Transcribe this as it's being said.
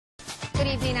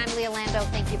Good evening, I'm Leah Lando.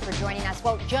 Thank you for joining us.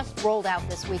 Well, just rolled out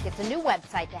this week. It's a new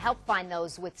website to help find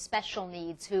those with special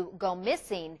needs who go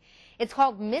missing. It's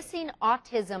called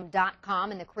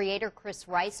missingautism.com, and the creator, Chris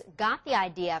Rice, got the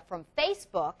idea from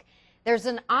Facebook. There's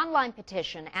an online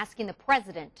petition asking the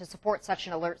president to support such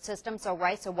an alert system, so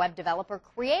Rice, a web developer,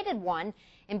 created one,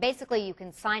 and basically you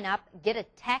can sign up, get a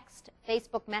text,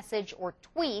 Facebook message, or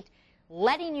tweet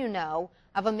letting you know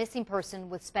of a missing person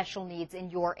with special needs in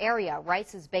your area.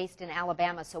 Rice is based in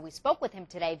Alabama, so we spoke with him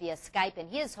today via Skype, and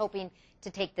he is hoping to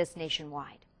take this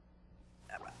nationwide.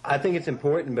 I think it's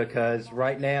important because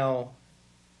right now,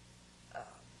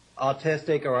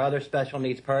 autistic or other special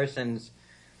needs persons,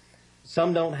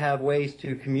 some don't have ways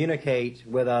to communicate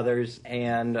with others,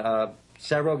 and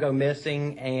several go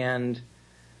missing and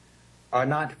are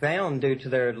not found due to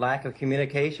their lack of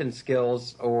communication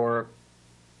skills, or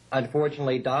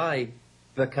unfortunately die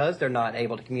because they're not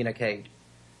able to communicate.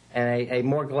 And a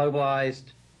more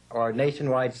globalized or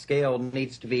nationwide scale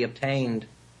needs to be obtained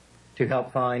to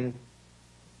help find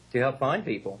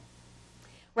people.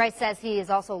 Rice says he is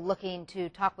also looking to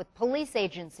talk with police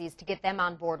agencies to get them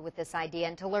on board with this idea.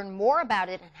 And to learn more about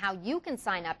it and how you can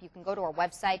sign up, you can go to our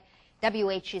website,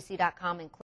 WHCC.com, and